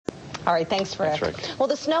All right, thanks, Rick. Well,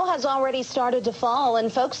 the snow has already started to fall,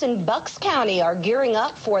 and folks in Bucks County are gearing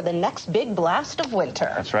up for the next big blast of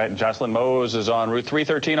winter. That's right. And Joscelyn, Moes is on Route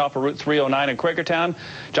 313 off of Route 309 in Quakertown.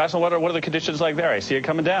 Joscelyn, what are the conditions like there? I see it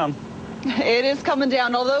coming down. It is coming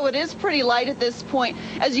down, although it is pretty light at this point.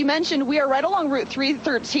 As you mentioned, we are right along Route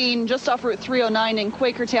 313, just off Route 309 in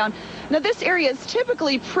Quakertown. Now, this area is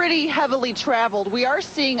typically pretty heavily traveled. We are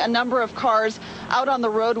seeing a number of cars out on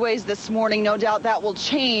the roadways this morning. No doubt that will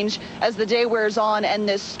change as the day wears on and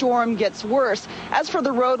this storm gets worse. As for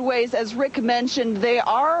the roadways, as Rick mentioned, they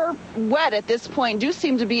are wet at this point, do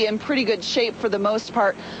seem to be in pretty good shape for the most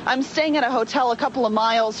part. I'm staying at a hotel a couple of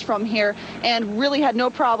miles from here and really had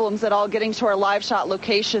no problems at all getting to our live shot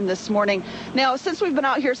location this morning. Now, since we've been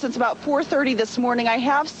out here since about 4:30 this morning, I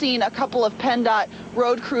have seen a couple of PennDOT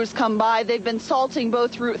road crews come by. They've been salting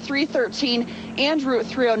both Route 313 and Route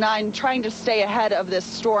 309, trying to stay ahead of this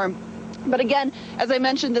storm. But again, as I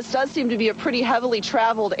mentioned, this does seem to be a pretty heavily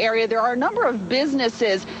traveled area. There are a number of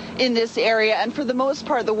businesses in this area, and for the most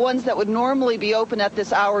part, the ones that would normally be open at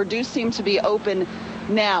this hour do seem to be open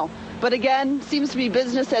now. But again, seems to be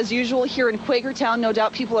business as usual here in Quakertown. No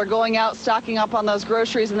doubt people are going out, stocking up on those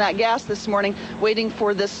groceries and that gas this morning, waiting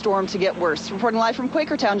for this storm to get worse. Reporting live from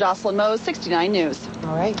Quakertown, Joscelyn, Moes, 69 News.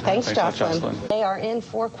 All right, thanks Joscelyn. They are in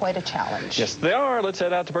for quite a challenge. Yes, they are. Let's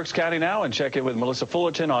head out to Berks County now and check in with Melissa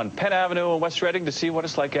Fullerton on Penn Avenue in West Reading to see what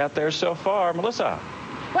it's like out there so far. Melissa.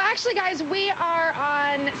 Well, actually, guys, we are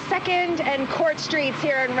on 2nd and Court Streets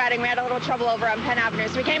here in Reading. We had a little trouble over on Penn Avenue,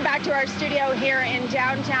 so we came back to our studio here in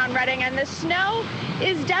downtown Reading, and the snow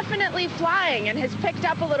is definitely flying and has picked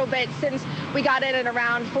up a little bit since we got in at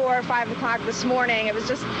around 4 or 5 o'clock this morning. It was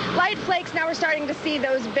just light flakes. Now we're starting to see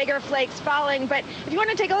those bigger flakes falling. But if you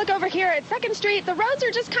want to take a look over here at 2nd Street, the roads are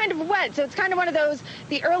just kind of wet, so it's kind of one of those,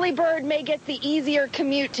 the early bird may get the easier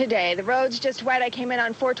commute today. The road's just wet. I came in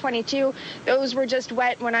on 422. Those were just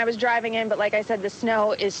wet when I was driving in, but like I said, the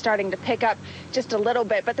snow is starting to pick up just a little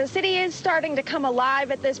bit. But the city is starting to come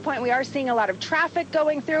alive at this point. We are seeing a lot of traffic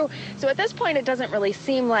going through. So at this point, it doesn't really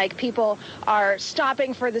seem like people are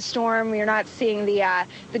stopping for the storm. You're not seeing the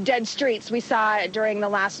dead streets we saw during the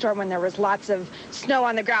last storm when there was lots of snow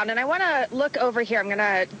on the ground. And I want to look over here. I'm going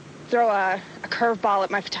to throw a curveball at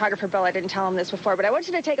my photographer, Bill. I didn't tell him this before, but I want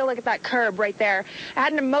you to take a look at that curb right there. I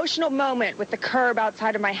had an emotional moment with the curb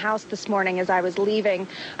outside of my house this morning as I was leaving.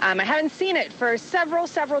 I haven't seen it for several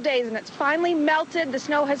days, and it's finally melted. The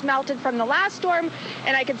snow has melted from the last storm,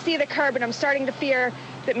 and I can see the curb, and I'm starting to fear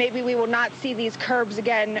that maybe we will not see these curbs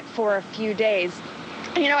again for a few days.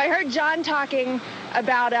 You know, I heard John talking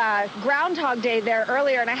about Groundhog Day there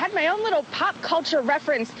earlier, and I had my own little pop culture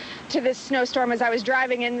reference to this snowstorm as I was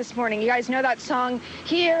driving in this morning. You guys know that song,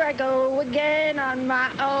 Here I Go Again on My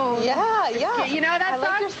Own? Yeah. You know that song? I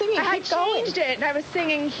like your singing. I had changed it, and I was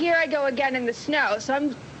singing Here I Go Again in the Snow. So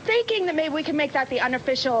I'm thinking that maybe we can make that the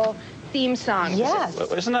unofficial theme song. Yes.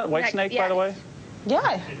 Isn't that Whitesnake, by the way?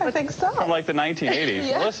 Yeah, I think so. From like the 1980s.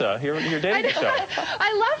 Yeah. Melissa, you're dating yourself.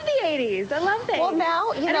 I love the 80s. I love the 80s. Well,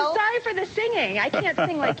 now, you know. I'm sorry for the singing. I can't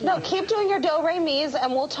sing like you. No, keep doing your do-re-mis,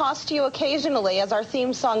 and we'll toss to you occasionally as our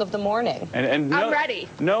theme song of the morning. And no, I'm ready.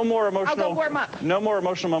 No more emotional. I'll go warm up. No more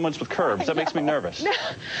emotional moments with curbs. That makes me nervous. No,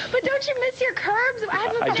 but don't you miss your curbs?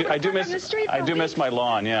 I do miss my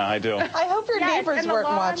lawn. Yeah, I do. I hope your neighbors weren't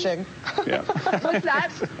watching. Yeah. What's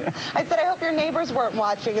that? I said I hope your neighbors weren't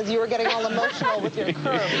watching as you were getting all emotional with your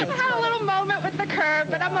curbs. I had a little moment with the curb,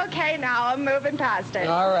 but I'm okay now. I'm moving past it.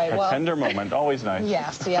 All right. Well, a tender moment, always nice.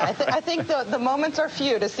 Yes, yeah. I think the moments are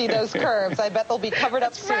few to see those curbs. I bet they'll be covered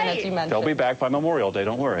up soon, as you mentioned. They'll be back by Memorial Day.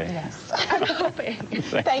 Don't worry. Yes. I'm hoping.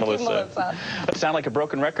 Thank you, Melissa. That sounds like a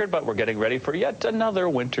broken record, but we're getting ready for yet another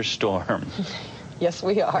winter storm. Yes,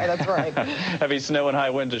 we are. That's right. Heavy snow and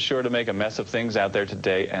high winds are sure to make a mess of things out there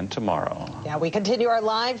today and tomorrow. Yeah, we continue our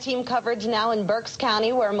live team coverage now in Berks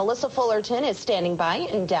County, where Melissa Fullerton is standing by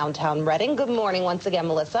in downtown Reading. Good morning once again,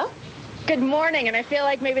 Melissa. Good morning, and I feel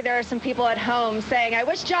like maybe there are some people at home saying, I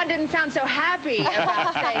wish John didn't sound so happy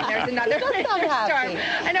about saying there's another winter storm.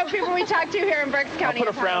 I know people we talk to here in Berks County I'll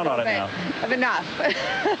put a frown on it now. Of enough.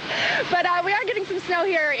 But we are getting some snow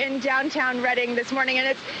here in downtown Reading this morning,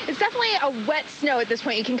 and it's definitely a wet snow at this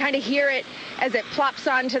point. You can kind of hear it as it plops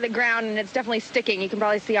onto the ground, and it's definitely sticking. You can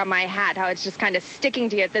probably see on my hat how it's just kind of sticking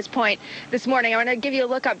to you at this point this morning. I want to give you a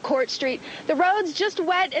look up Court Street. The road's just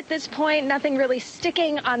wet at this point, nothing really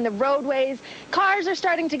sticking on the roadway. driveways. Cars are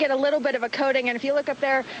starting to get a little bit of a coating, and if you look up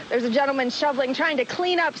there, there's a gentleman shoveling, trying to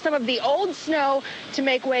clean up some of the old snow to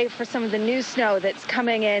make way for some of the new snow that's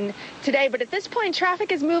coming in today. But at this point,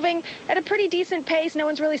 traffic is moving at a pretty decent pace. No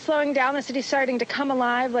one's really slowing down. The city's starting to come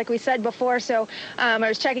alive, like we said before. So I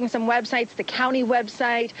was checking some websites, the county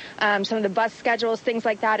website, some of the bus schedules, things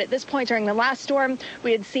like that. At this point, during the last storm,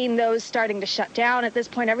 we had seen those starting to shut down. At this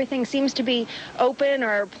point, everything seems to be open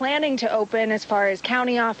or planning to open as far as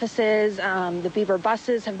county offices. The Beaver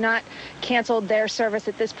buses have not canceled their service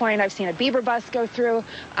at this point. I've seen a Beaver bus go through.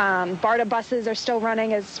 BARTA buses are still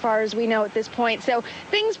running as far as we know at this point. So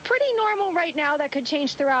things pretty normal right now. That could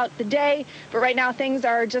change throughout the day. But right now, things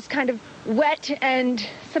are just kind of wet and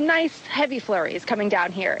some nice heavy flurries coming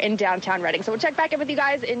down here in downtown Reading. So we'll check back in with you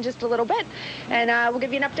guys in just a little bit, and we'll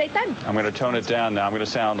give you an update then. I'm going to tone it down now. I'm going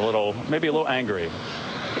to sound maybe a little angry.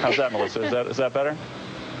 How's that, Melissa? Is that better?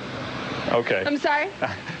 Okay. I'm sorry?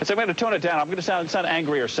 So I'm going to tone it down. I'm going to sound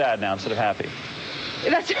angry or sad now instead of happy.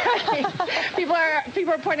 That's right.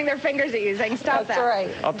 People are pointing their fingers at you saying, stop that.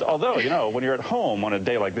 That's right. Although, when you're at home on a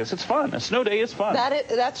day like this, it's fun. A snow day is fun.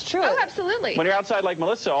 That's true. Oh, absolutely. When you're outside like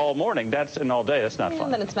Melissa all morning, and all day, that's not fun.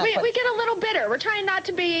 Then it's not we get a little bitter. We're trying not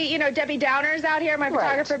to be, Debbie Downers out here, my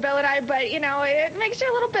photographer Bill and I, but, it makes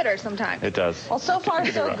you a little bitter sometimes. It does. Well, so far,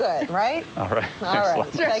 so good, right? All right. All right.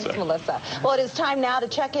 Thanks, Melissa. Well, it is time now to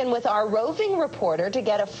check in with our roving reporter to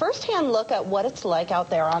get a first-hand look at what it's like out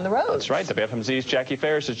there on the road. That's right. WFMZ's Jaccii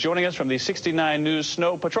Farris is joining us from the 69 News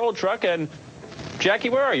Snow Patrol truck. And Jaccii,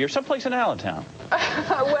 where are you? You're someplace in Allentown.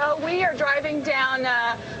 Well, we are driving down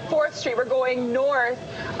 4th Street. We're going north.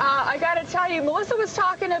 I got to tell you, Melissa was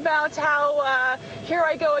talking about how Here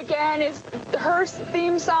I Go Again is her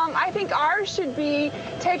theme song. I think ours should be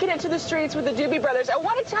Taking It to the Streets with the Doobie Brothers. I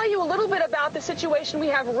want to tell you a little bit about the situation we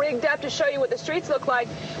have rigged up to show you what the streets look like.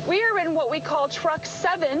 We are in what we call Truck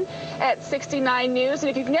 7 at 69 News. And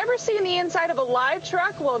if you've never seen the inside of a live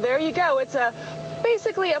truck, well, there you go. It's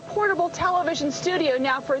basically a portable television studio.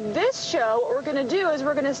 Now, for this show, what we're going to do is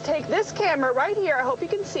we're going to take this camera right here. I hope you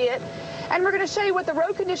can see it. And we're going to show you what the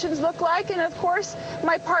road conditions look like. And, of course,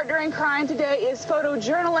 my partner in crime today is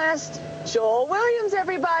photojournalist Joel Williams,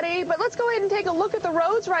 everybody. But let's go ahead and take a look at the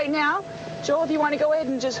roads right now. Joel, if you want to go ahead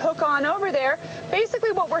and just hook on over there.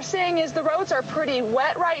 Basically, what we're seeing is the roads are pretty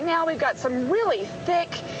wet right now. We've got some really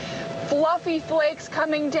thick, fluffy flakes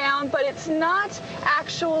coming down, but it's not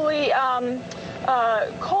actually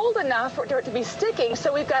cold enough for it to be sticking.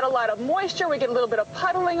 So we've got a lot of moisture. We get a little bit of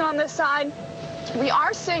puddling on this side. We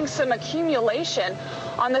are seeing some accumulation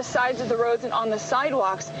on the sides of the roads and on the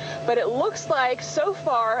sidewalks, but it looks like so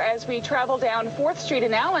far as we travel down 4th Street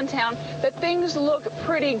in Allentown that things look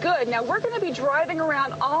pretty good. Now, we're going to be driving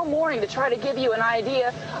around all morning to try to give you an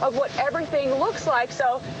idea of what everything looks like,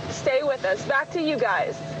 so stay with us. Back to you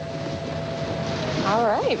guys. All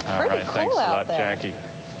right. Pretty cool Thanks out a lot, there. Jaccii.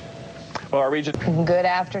 Well, our region. Good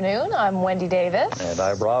afternoon. I'm Wendy Davis. And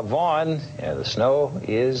I'm Vaughn. And the snow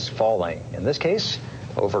is falling. In this case,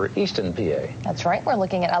 over Easton, PA. That's right. We're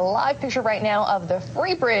looking at a live picture right now of the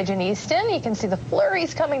Free Bridge in Easton. You can see the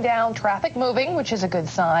flurries coming down, traffic moving, which is a good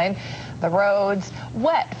sign. The roads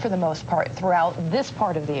wet for the most part throughout this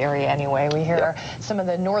part of the area anyway. We hear some of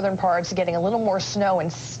the northern parts getting a little more snow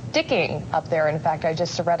and sticking up there. In fact, I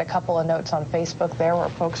just read a couple of notes on Facebook there where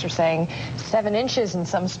folks are saying 7 inches in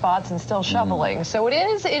some spots and still shoveling. So it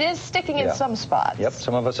is sticking in some spots. Yep.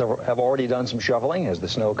 Some of us have already done some shoveling as the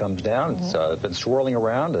snow comes down. It's been swirling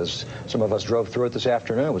around as some of us drove through it this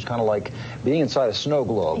afternoon. It was kind of like being inside a snow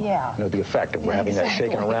globe. Yeah. The effect of having that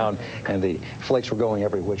shaking around and the flakes were going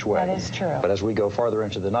every which way. That is true. But as we go farther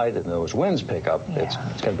into the night and those winds pick up, it's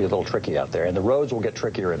going to be a little tricky out there. And the roads will get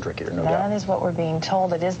trickier and trickier, no doubt. That is what we're being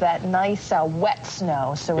told. It is that nice wet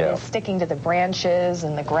snow, so it is sticking to the branches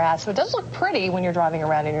and the grass. So it does look pretty when you're driving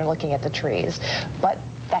around and you're looking at the trees. But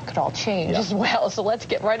that could all change as well. So let's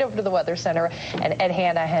get right over to the Weather Center. And Ed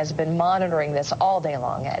Hanna has been monitoring this all day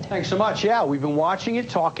long, Ed. Thanks so much. Yeah, we've been watching it,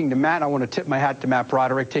 talking to Matt. I want to tip my hat to Matt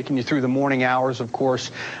Broderick, taking you through the morning hours, of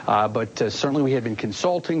course. But certainly we had been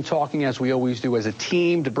consulting, talking as we always do as a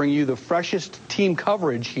team to bring you the freshest team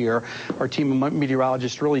coverage here. Our team of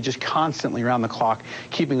meteorologists really just constantly around the clock,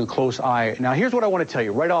 keeping a close eye. Now, here's what I want to tell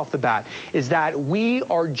you right off the bat, is that we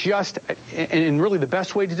are just, and really the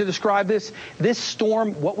best way to describe this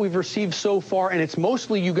storm, what we've received so far, and it's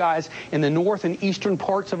mostly you guys in the north and eastern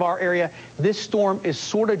parts of our area, this storm is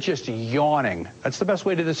sort of just yawning. That's the best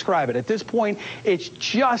way to describe it. At this point, it's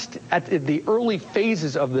just at the early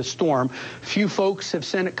phases of the storm. Few folks have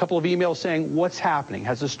sent a couple of emails saying, what's happening?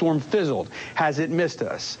 Has the storm fizzled? Has it missed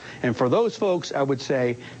us? And for those folks, I would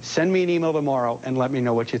say, send me an email tomorrow and let me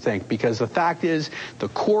know what you think, because the fact is, the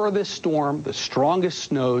core of this storm, the strongest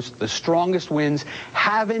snows, the strongest winds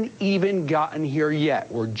haven't even gotten here yet.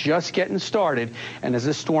 We're just getting started, and as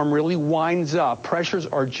this storm really winds up, pressures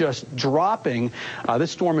are just dropping.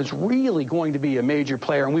 This storm is really going to be a major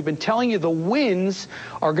player, and we've been telling you the winds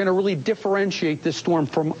are going to really differentiate this storm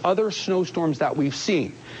from other snowstorms that we've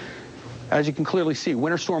seen. As you can clearly see,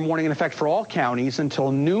 winter storm warning in effect for all counties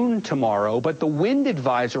until noon tomorrow, but the wind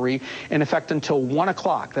advisory in effect until 1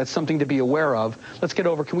 o'clock. That's something to be aware of. Let's get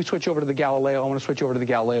over. Can we switch over to the Galileo? I want to switch over to the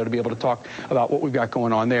Galileo to be able to talk about what we've got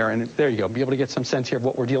going on there. And there you go. Be able to get some sense here of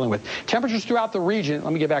what we're dealing with. Temperatures throughout the region.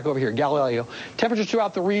 Let me get back over here. Galileo. Temperatures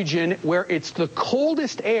throughout the region where it's the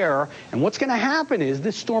coldest air. And what's going to happen is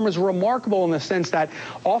this storm is remarkable in the sense that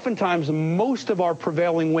oftentimes most of our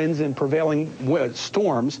prevailing winds and prevailing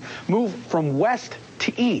storms move from west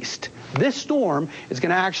to east. This storm is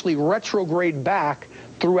going to actually retrograde back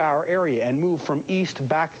through our area and move from east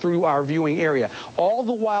back through our viewing area, all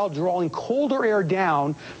the while drawing colder air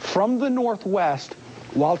down from the northwest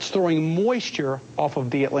while it's throwing moisture off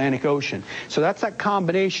of the Atlantic Ocean. So that's that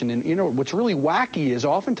combination. And, you know, what's really wacky is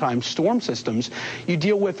oftentimes storm systems, you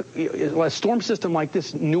deal with a storm system like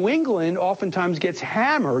this. New England oftentimes gets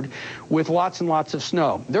hammered with lots and lots of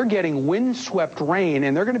snow. They're getting windswept rain,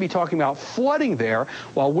 and they're going to be talking about flooding there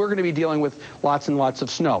while we're going to be dealing with lots and lots of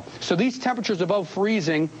snow. So these temperatures above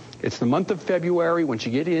freezing, it's the month of February. Once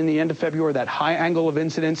you get in the end of February, that high angle of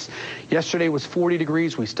incidence. Yesterday was 40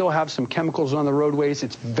 degrees. We still have some chemicals on the roadways.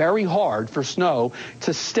 It's very hard for snow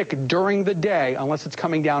to stick during the day unless it's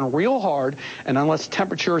coming down real hard and unless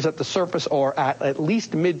temperatures at the surface are at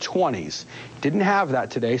least mid-20s. Didn't have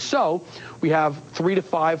that today. So we have 3 to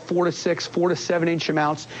 5, 4 to 6, 4 to 7 inch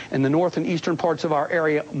amounts in the north and eastern parts of our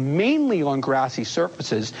area, mainly on grassy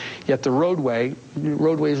surfaces, yet the roadway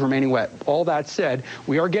is remaining wet. All that said,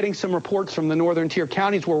 we are getting some reports from the northern tier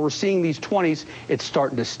counties where we're seeing these 20s. It's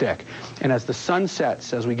starting to stick. And as the sun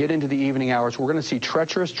sets, as we get into the evening hours, we're going to see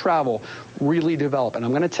treacherous travel really develop. And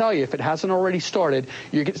I'm going to tell you, if it hasn't already started,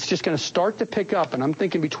 it's just going to start to pick up. And I'm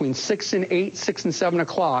thinking between 6 and 8, 6 and 7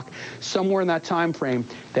 o'clock, somewhere in that time frame,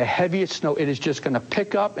 the heaviest snow, it is just going to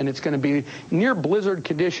pick up, and it's going to be near blizzard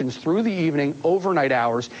conditions through the evening, overnight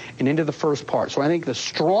hours, and into the first part. So I think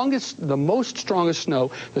the most strongest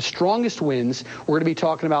snow, the strongest winds, we're going to be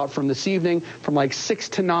talking about from this evening from like 6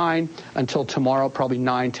 to 9 until tomorrow, probably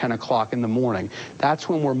 9, 10 o'clock in the morning. That's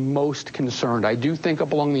when we're most concerned. I do think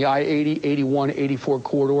up along the I-80, 81, 84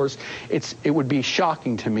 corridors, it would be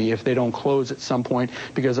shocking to me if they don't close at some point,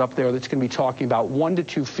 because up there that's going to be talking about 1 to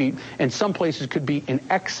 2 feet, and some places could be in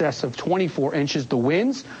excess of 24 inches. The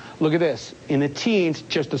winds, look at this, in the teens,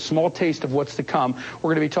 just a small taste of what's to come.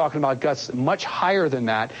 We're going to be talking about gusts much higher than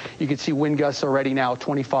that. You can see wind gusts already now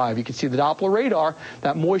 25. You can see the Doppler radar,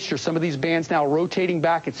 that moisture, some of these bands now rotating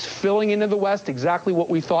back. It's filling into the west, exactly what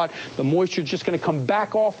we thought. The moisture is just going to come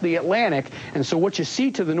back off the Atlantic, and so what you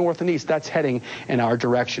see to the north and east, that's heading in our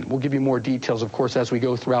direction. We'll give you more details, of course, as we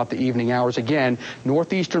go throughout the evening hours. Again,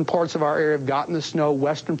 northeastern parts of our area have gotten the snow,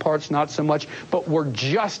 western parts not so much, but we're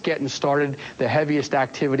just getting started. The heaviest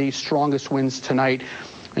activity, strongest winds tonight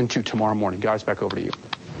into tomorrow morning. Guys, back over to you.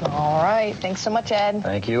 All right. Thanks so much, Ed.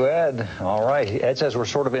 Thank you, Ed. All right. Ed says we're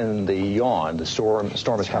sort of in the yawn. The storm is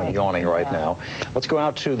kind of yawning right now. Let's go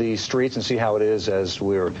out to the streets and see how it is as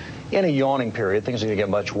we're in a yawning period. Things are going to get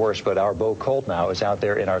much worse, but our Bo Koltnow is out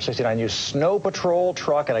there in our 69 News Snow Patrol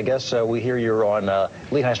truck, and I guess we hear you're on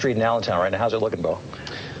Lehigh Street in Allentown right now. How's it looking, Bo?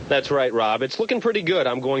 That's right, Rob. It's looking pretty good.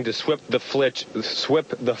 I'm going to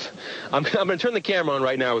I'm going to turn the camera on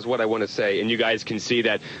right now is what I want to say. And you guys can see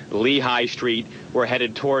that Lehigh Street, we're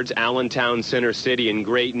headed towards Allentown Center City. And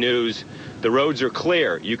great news, the roads are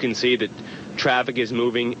clear. You can see that traffic is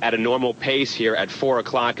moving at a normal pace here at 4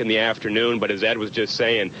 o'clock in the afternoon. But as Ed was just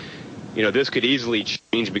saying, you know, this could easily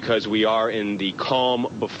change because we are in the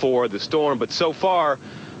calm before the storm. But so far,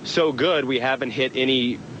 so good. We haven't hit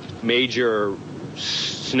any major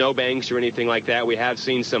snowbanks or anything like that. We have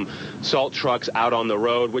seen some salt trucks out on the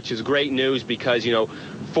road, which is great news because, you know,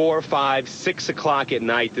 4, 5, 6 o'clock at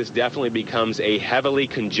night, this definitely becomes a heavily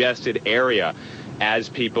congested area as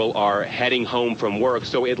people are heading home from work.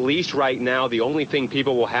 So at least right now, the only thing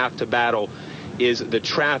people will have to battle is the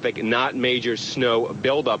traffic, not major snow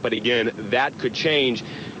buildup. But again, that could change.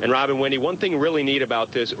 And Rob and Wendy, one thing really neat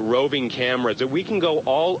about this roving camera is that we can go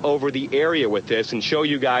all over the area with this and show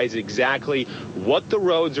you guys exactly what the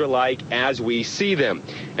roads are like as we see them.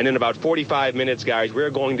 And in about 45 minutes, guys, we're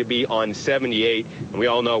going to be on 78, and we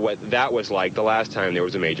all know what that was like the last time there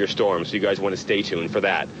was a major storm. So you guys want to stay tuned for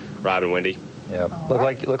that. Rob and Wendy. Yeah,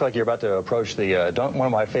 look like you're about to approach the one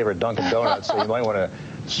of my favorite Dunkin' Donuts, so you might want to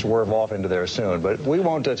swerve off into there soon. But we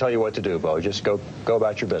won't tell you what to do, Bo. Just go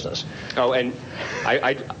about your business. Oh, and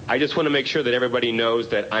I just want to make sure that everybody knows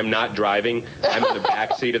that I'm not driving. I'm in the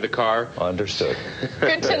back seat of the car. Understood.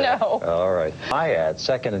 Good to know. All right. Hi at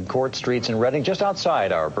 2nd and Court Streets in Reading, just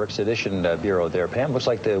outside our Berks Edition bureau there. Pam, looks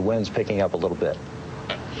like the wind's picking up a little bit.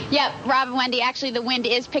 Yep, Rob and Wendy, actually the wind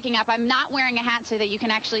is picking up. I'm not wearing a hat so that you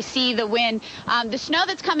can actually see the wind. The snow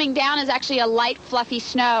that's coming down is actually a light, fluffy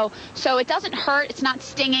snow, so it doesn't hurt. It's not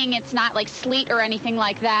stinging. It's not like sleet or anything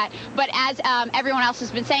like that. But as everyone else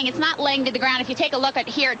has been saying, it's not laying to the ground. If you take a look at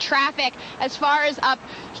here, traffic, as far as up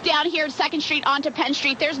down here 2nd Street onto Penn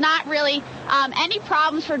Street, there's not really any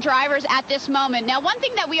problems for drivers at this moment. Now, one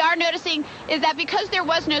thing that we are noticing is that because there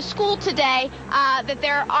was no school today, that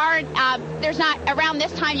there's not, around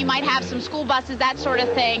this time, you might have some school buses, that sort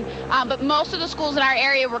of thing. But most of the schools in our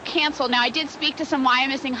area were canceled. Now, I did speak to some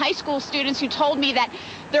Wyomissing high school students who told me that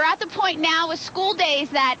they're at the point now with school days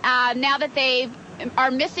that now that they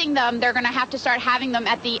are missing them, they're going to have to start having them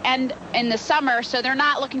at the end in the summer. So they're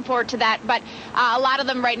not looking forward to that. But a lot of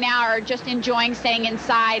them right now are just enjoying staying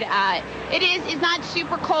inside. It's not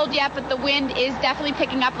super cold yet, but the wind is definitely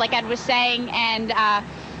picking up, like Ed was saying. And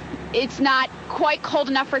it's not quite cold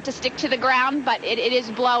enough for it to stick to the ground, but it is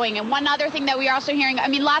blowing. And one other thing that we are also hearing, I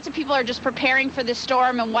mean, lots of people are just preparing for this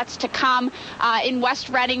storm and what's to come. In West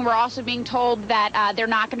Reading, we're also being told that they're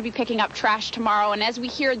not going to be picking up trash tomorrow. And as we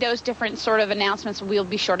hear those different sort of announcements, we'll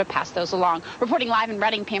be sure to pass those along. Reporting live in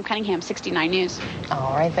Reading, Pam Cunningham, 69 News.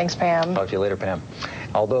 All right, thanks, Pam. Talk to you later, Pam.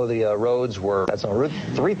 Although the roads were, that's on Route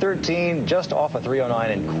 313, just off of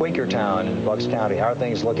 309 in Quakertown in Bucks County. How are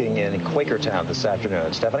things looking in Quakertown this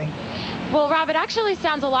afternoon? Stephanie? Well, Rob, it actually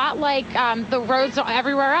sounds a lot like the roads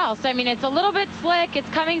everywhere else. I mean, it's a little bit slick, it's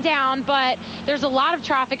coming down, but there's a lot of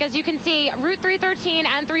traffic. As you can see, Route 313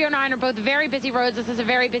 and 309 are both very busy roads. This is a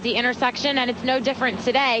very busy intersection, and it's no different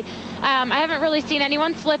today. I haven't really seen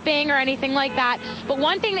anyone slipping or anything like that. But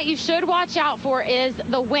one thing that you should watch out for is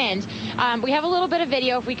the wind. We have a little bit of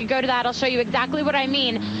video. If we could go to that, I'll show you exactly what I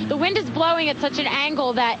mean. The wind is blowing at such an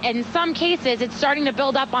angle that in some cases it's starting to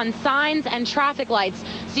build up on signs and traffic lights.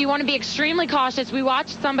 So you want to be extremely cautious. We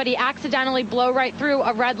watched somebody accidentally blow right through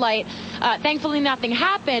a red light. Thankfully, nothing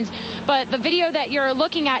happened. But the video that you're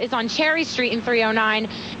looking at is on Cherry Street in 309.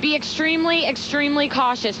 Be extremely, extremely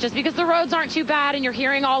cautious. Just because the roads aren't too bad and you're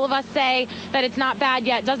hearing all of us say that it's not bad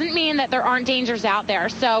yet doesn't mean that there aren't dangers out there.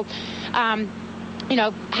 So, you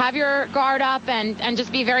know, have your guard up and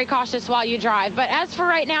just be very cautious while you drive. But as for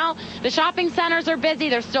right now, the shopping centers are busy.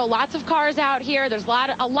 There's still lots of cars out here. There's a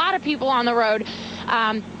lot of people on the road.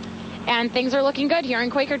 And things are looking good here in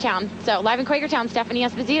Quakertown. So live in Quakertown, Stephanie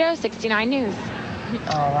Esposito, 69 News.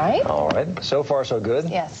 All right. All right. So far, so good.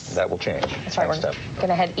 Yes. That will change. That's right. We're going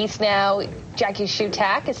to head east now. Jaccii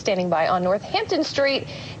Shutack is standing by on Northampton Street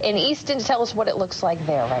in Easton to tell us what it looks like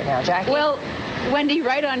there right now. Jaccii? Well, Wendy,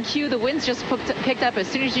 right on cue. The winds just picked up as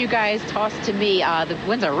soon as you guys tossed to me. The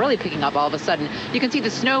winds are really picking up all of a sudden. You can see the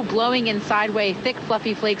snow blowing in sideways, thick,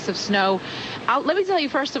 fluffy flakes of snow. Let me tell you,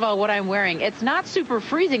 first of all, what I'm wearing. It's not super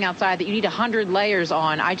freezing outside that you need 100 layers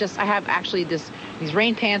on. I have actually these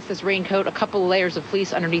rain pants, this raincoat, a couple of layers of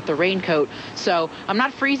fleece underneath the raincoat. So I'm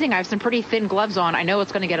not freezing. I have some pretty thin gloves on. I know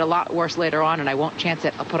it's going to get a lot worse later on, and I won't chance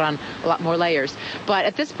it. I'll put on a lot more layers. But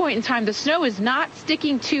at this point in time, the snow is not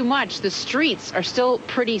sticking too much. The streets are still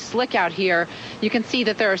pretty slick out here. You can see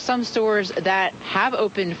that there are some stores that have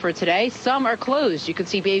opened for today. Some are closed. You can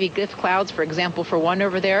see baby gift clouds, for example, for one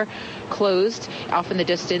over there, closed off in the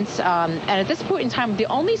distance. And at this point in time, the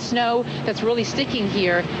only snow that's really sticking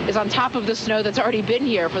here is on top of the snow that's already been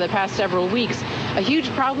here for the past several weeks. A huge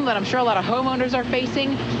problem that I'm sure a lot of homeowners are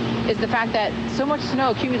facing is the fact that so much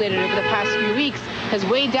snow accumulated over the past few weeks has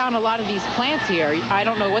weighed down a lot of these plants here. I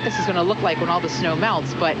don't know what this is going to look like when all the snow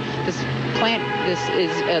melts, but this plant,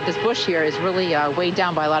 this bush here is really weighed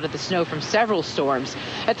down by a lot of the snow from several storms.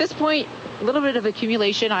 At this point, a little bit of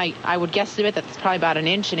accumulation. I would guesstimate that's probably about an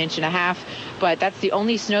inch and a half, but that's the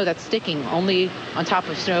only snow that's sticking, only on top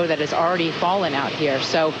of snow that has already fallen out here.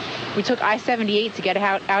 So we took I-78 to get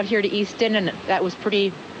out here to Easton, and that was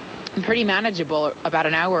pretty pretty manageable about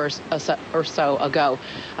an hour or so ago.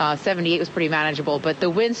 78 was pretty manageable, but the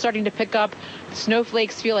wind's starting to pick up.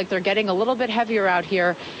 Snowflakes feel like they're getting a little bit heavier out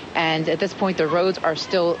here, and at this point the roads are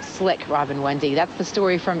still slick. Robin, Wendy, that's the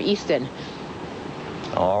story from Easton.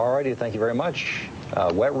 All righty, thank you very much.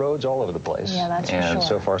 Wet roads all over the place. Yeah, that's for sure. And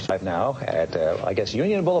so far, now at, I guess,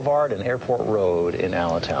 Union Boulevard and Airport Road in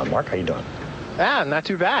Allentown. Mark, how you doing? Ah, not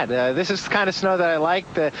too bad. This is the kind of snow that I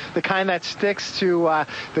like, the kind that sticks to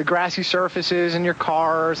the grassy surfaces and your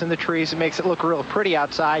cars and the trees. It makes it look real pretty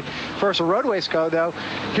outside. As far as the roadways go, though,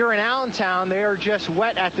 here in Allentown, they are just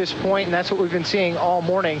wet at this point, and that's what we've been seeing all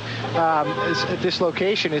morning at this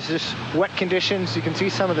location is just wet conditions. You can see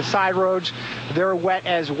some of the side roads. They're wet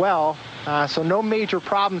as well. So no major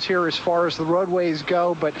problems here as far as the roadways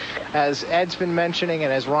go, but as Ed's been mentioning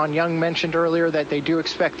and as Ron Young mentioned earlier, that they do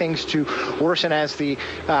expect things to worsen as the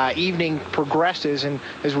evening progresses and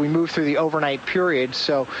as we move through the overnight period.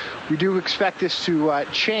 So we do expect this to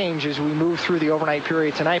change as we move through the overnight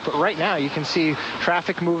period tonight, but right now you can see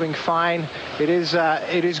traffic moving fine. It is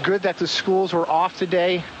good that the schools were off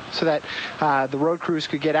today, so that the road crews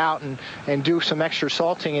could get out and do some extra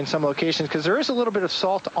salting in some locations, because there is a little bit of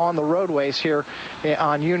salt on the roadways here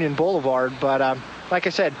on Union Boulevard. But like I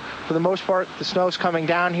said, for the most part, the snow's coming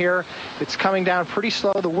down here. It's coming down pretty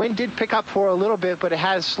slow. The wind did pick up for a little bit, but it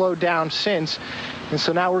has slowed down since. And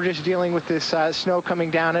so now we're just dealing with this snow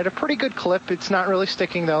coming down at a pretty good clip. It's not really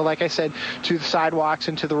sticking, though, like I said, to the sidewalks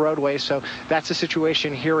and to the roadways. So that's the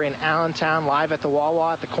situation here in Allentown, live at the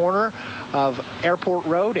Wawa at the corner of Airport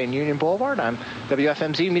Road and Union Boulevard. I'm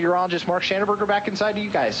WFMZ meteorologist Mark Shanaberger, back inside to you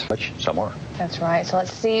guys. Somewhere. That's right. So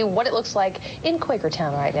let's see what it looks like in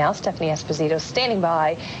Quakertown right now. Stephanie Esposito standing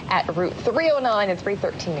by at Route 309 and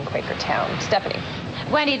 313 in Quakertown. Stephanie.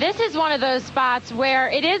 Wendy, this is one of those spots where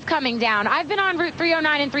it is coming down. I've been on Route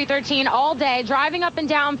 309 and 313 all day, driving up and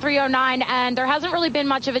down 309, and there hasn't really been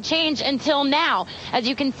much of a change until now. As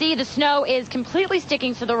you can see, the snow is completely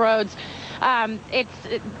sticking to the roads.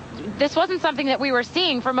 This wasn't something that we were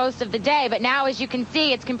seeing for most of the day, but now, as you can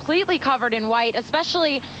see, it's completely covered in white,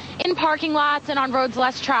 especially in parking lots and on roads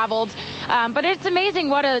less traveled. But it's amazing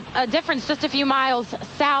what a difference just a few miles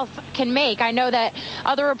south can make. I know that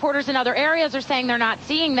other reporters in other areas are saying they're not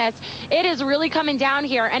seeing this. It is really coming down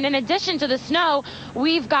here. And in addition to the snow,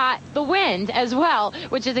 we've got the wind as well,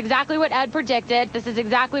 which is exactly what Ed predicted. This is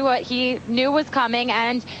exactly what he knew was coming,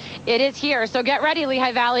 and it is here. So get ready,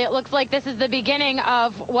 Lehigh Valley. It looks like this is the beginning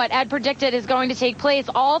of what Ed predicted is going to take place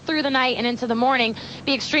all through the night and into the morning.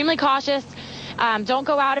 Be extremely cautious. Don't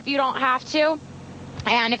go out if you don't have to.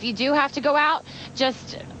 And if you do have to go out,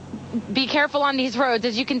 just be careful on these roads.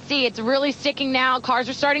 As you can see, it's really sticking now. Cars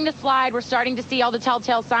are starting to slide. We're starting to see all the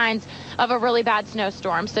telltale signs of a really bad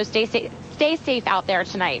snowstorm. So stay safe out there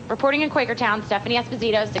tonight. Reporting in Quakertown, Stephanie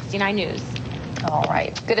Esposito, 69 News. All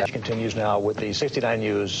right. Good. Continues now with the 69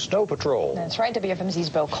 News Snow Patrol. That's right. WFMZ's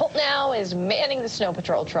Bo Koltnow is manning the Snow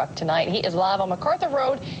Patrol truck tonight. He is live on MacArthur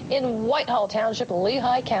Road in Whitehall Township,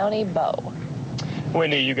 Lehigh County. Bo.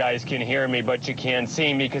 Wendy, you guys can hear me, but you can't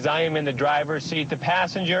see me because I am in the driver's seat. The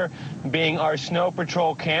passenger being our Snow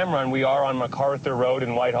Patrol camera, and we are on MacArthur Road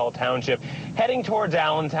in Whitehall Township, heading towards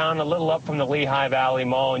Allentown, a little up from the Lehigh Valley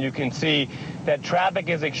Mall, and you can see that traffic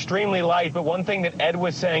is extremely light. But one thing that Ed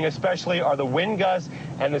was saying especially are the wind gusts,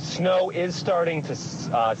 and the snow is starting to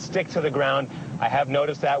stick to the ground. I have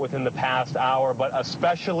noticed that within the past hour, but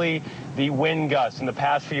especially the wind gusts. In the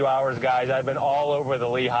past few hours, guys, I've been all over the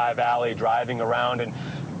Lehigh Valley driving around, and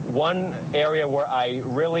one area where I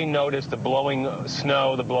really noticed the blowing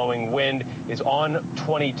snow, the blowing wind, is on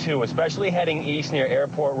 22, especially heading east near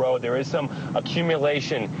Airport Road. There is some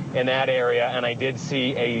accumulation in that area, and I did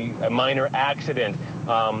see a minor accident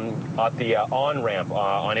at the on-ramp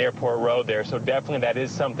on Airport Road there, so definitely that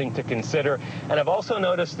is something to consider. And I've also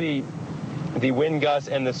noticed the wind gusts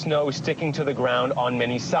and the snow sticking to the ground on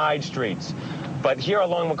many side streets. But here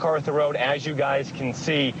along MacArthur Road, as you guys can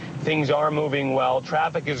see, things are moving well.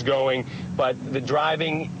 Traffic is going, but the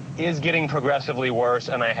driving is getting progressively worse,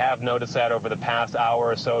 and I have noticed that over the past hour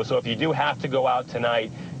or so. So if you do have to go out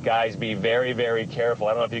tonight, guys, be very, very careful.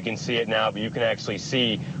 I don't know if you can see it now, but you can actually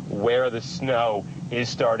see where the snow is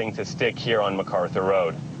starting to stick here on MacArthur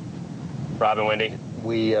Road. Robin, Wendy?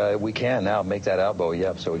 We can now make that out, Bo.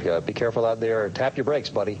 Yep. So be careful out there. Tap your brakes,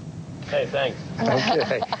 buddy. Hey, thanks.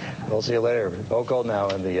 Okay. We'll see you later. Bo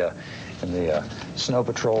Koltnow in the Snow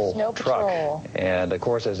Patrol truck. And of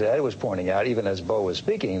course, as Ed was pointing out, even as Bo was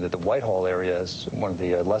speaking, that the Whitehall area is one of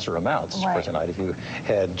the lesser amounts for tonight. If you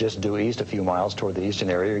head just due east a few miles toward the Easton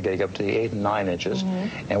area, you're getting up to the 8 and 9 inches.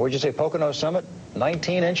 And where'd you say, Pocono Summit?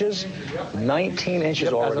 19 inches? 19 inches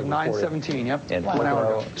already. As of 9:17, yep. In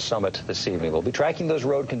Koltnow Summit this evening. We'll be tracking those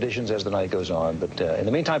road conditions as the night goes on, but in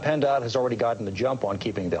the meantime, PennDOT has already gotten the jump on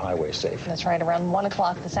keeping the highways safe. That's right. Around 1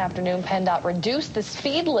 o'clock this afternoon, PennDOT reduced the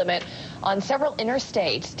speed limit on several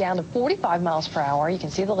interstates down to 45 miles per hour. You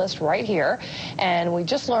can see the list right here. And we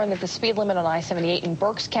just learned that the speed limit on I-78 in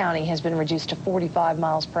Berks County has been reduced to 45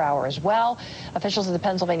 miles per hour as well. Officials of the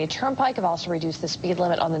Pennsylvania Turnpike have also reduced the speed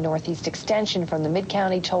limit on the Northeast extension from the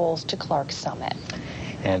Mid-County tolls to Clark Summit.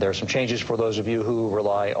 And there are some changes for those of you who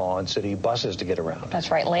rely on city buses to get around.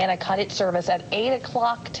 That's right. Atlanta cut its service at 8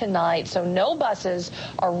 o'clock tonight, so no buses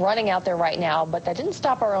are running out there right now, but that didn't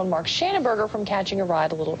stop our own Mark Shanaberger from catching a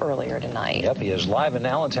ride a little earlier tonight. Yep, he is live in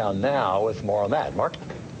Allentown now with more on that. Mark?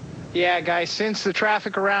 Yeah, guys, since the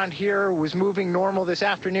traffic around here was moving normal this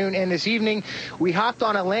afternoon and this evening, we hopped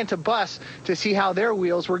on Atlanta bus to see how their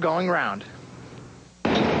wheels were going round.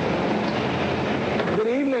 Good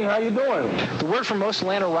evening. How you doing? The word from most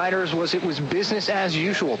Atlanta riders was it was business as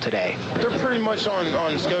usual today. They're pretty much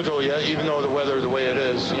on schedule yet, even though the weather the way it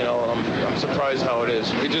is. You know, I'm surprised how it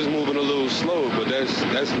is. We're just moving a little slow, but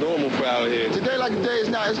that's normal for out here. Today, like today, it's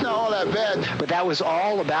not all that bad. But that was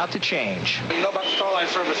all about to change. You know about the Starline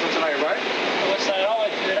service for tonight, right? What's that? Oh,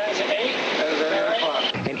 it ends at 8? At 8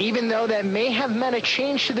 o'clock. And even though that may have meant a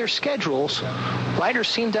change to their schedules, riders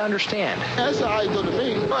seem to understand. That's how I do to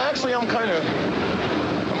me. Well, actually, I'm kind of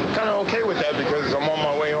okay with that because I'm on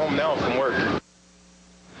my way home now from work.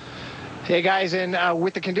 Hey guys, and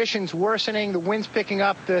with the conditions worsening, the winds picking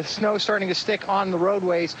up, the snow starting to stick on the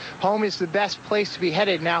roadways, home is the best place to be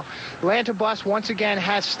headed. Now, Atlanta Bus once again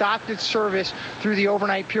has stopped its service through the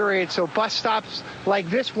overnight period, so bus stops like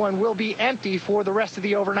this one will be empty for the rest of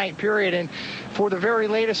the overnight period. And for the very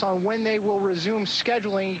latest on when they will resume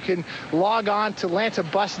scheduling, you can log on to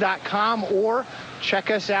atlantabus.com or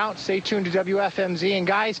check us out. Stay tuned to WFMZ. And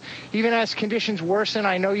guys, even as conditions worsen,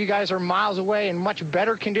 I know you guys are miles away in much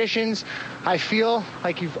better conditions. I feel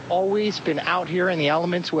like you've always been out here in the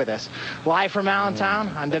elements with us. Live from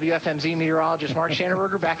Allentown, I'm WFMZ meteorologist Mark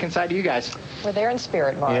Shanaberger, back inside to you guys. We're there in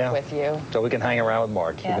spirit, Mark, with you. So we can hang around with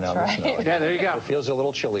Mark. That's right. The snow. Yeah, there you go. It feels a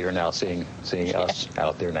little chillier now seeing us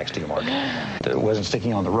out there next to you, Mark. It wasn't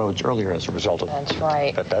sticking on the roads earlier as a result of That's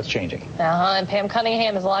right. But that's changing. And Pam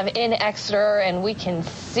Cunningham is live in Exeter, and we can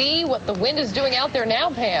see what the wind is doing out there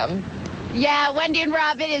now, Pam. Yeah, Wendy and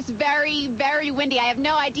Rob, it is very, very windy. I have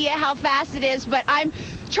no idea how fast it is, but I'm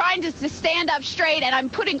trying to stand up straight, and I'm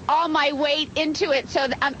putting all my weight into it. So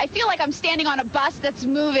I feel like I'm standing on a bus that's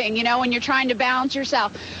moving, you know, when you're trying to balance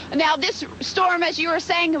yourself. Now, this storm, as you were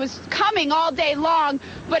saying, it was coming all day long,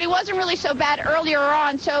 but it wasn't really so bad earlier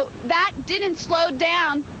on. So that didn't slow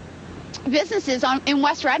down businesses in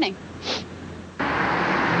West Reading.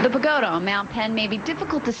 The pagoda on Mount Penn may be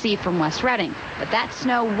difficult to see from West Reading, but that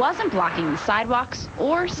snow wasn't blocking the sidewalks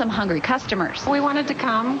or some hungry customers. We wanted to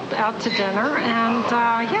come out to dinner, and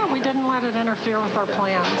yeah, we didn't let it interfere with our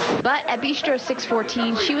plans. But at Bistro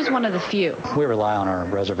 614, she was one of the few. We rely on our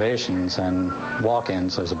reservations, and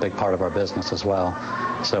walk-ins is a big part of our business as well.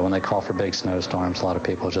 So when they call for big snowstorms, a lot of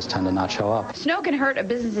people just tend to not show up. Snow can hurt a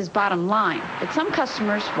business's bottom line, but some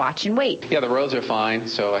customers watch and wait. Yeah, the roads are fine,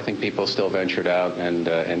 so I think people still ventured out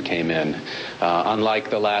and came in. Unlike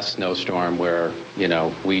the last snowstorm where, you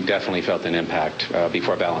know, we definitely felt an impact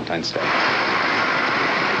before Valentine's Day.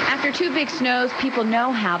 After two big snows, people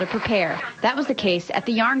know how to prepare. That was the case at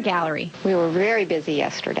the Yarn Gallery. We were very busy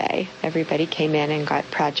yesterday. Everybody came in and got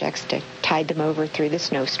projects to tide them over through the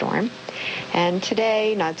snowstorm. And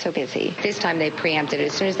today, not so busy. This time they preempted it.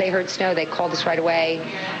 As soon as they heard snow, they called us right away.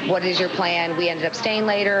 What is your plan? We ended up staying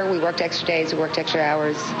later. We worked extra days. We worked extra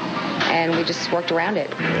hours. And we just worked around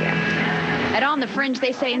it. At On the Fringe,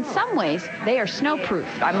 they say in some ways they are snowproof.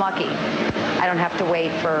 I'm lucky. I don't have to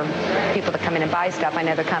wait for people to come in and buy stuff. I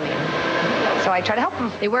know they're coming. So I try to help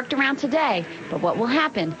them. They worked around today, but what will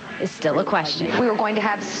happen is still a question. We were going to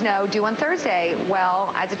have snow due on Thursday.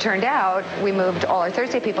 Well, as it turned out, we moved all our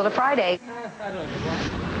Thursday people to Friday.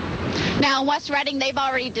 Now, in West Reading, they've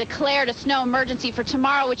already declared a snow emergency for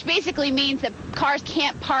tomorrow, which basically means that cars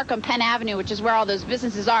can't park on Penn Avenue, which is where all those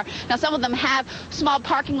businesses are. Now, some of them have small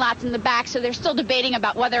parking lots in the back, so they're still debating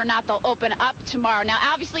about whether or not they'll open up tomorrow. Now,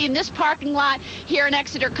 obviously, in this parking lot here in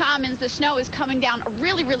Exeter Commons, the snow is coming down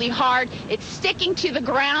really, really hard. It's sticking to the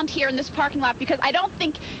ground here in this parking lot because I don't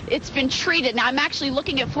think it's been treated. Now, I'm actually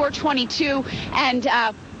looking at 422, and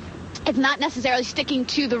It's not necessarily sticking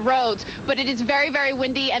to the roads, but it is very, very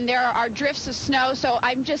windy, and there are drifts of snow. So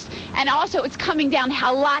and also it's coming down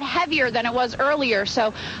a lot heavier than it was earlier.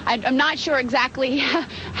 So I'm not sure exactly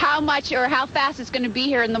how much or how fast it's going to be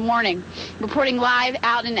here in the morning. Reporting live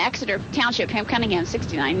out in Exeter Township, Pam Cunningham,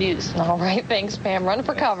 69 News. All right, thanks, Pam. Run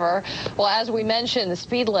for cover. Well, as we mentioned, the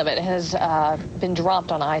speed limit has been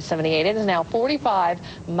dropped on I-78. It is now 45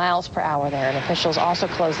 miles per hour there, and officials also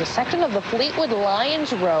closed the section of the Fleetwood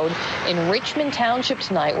Lions Road in Richmond Township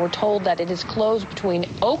tonight. We're told that it is closed between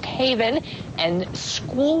Oak Haven and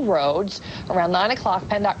School Roads. Around 9 o'clock,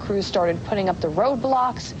 PennDOT crews started putting up the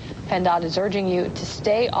roadblocks. PennDOT is urging you to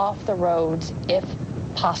stay off the roads if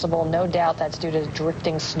possible. No doubt that's due to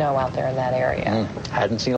drifting snow out there in that area. Hadn't seen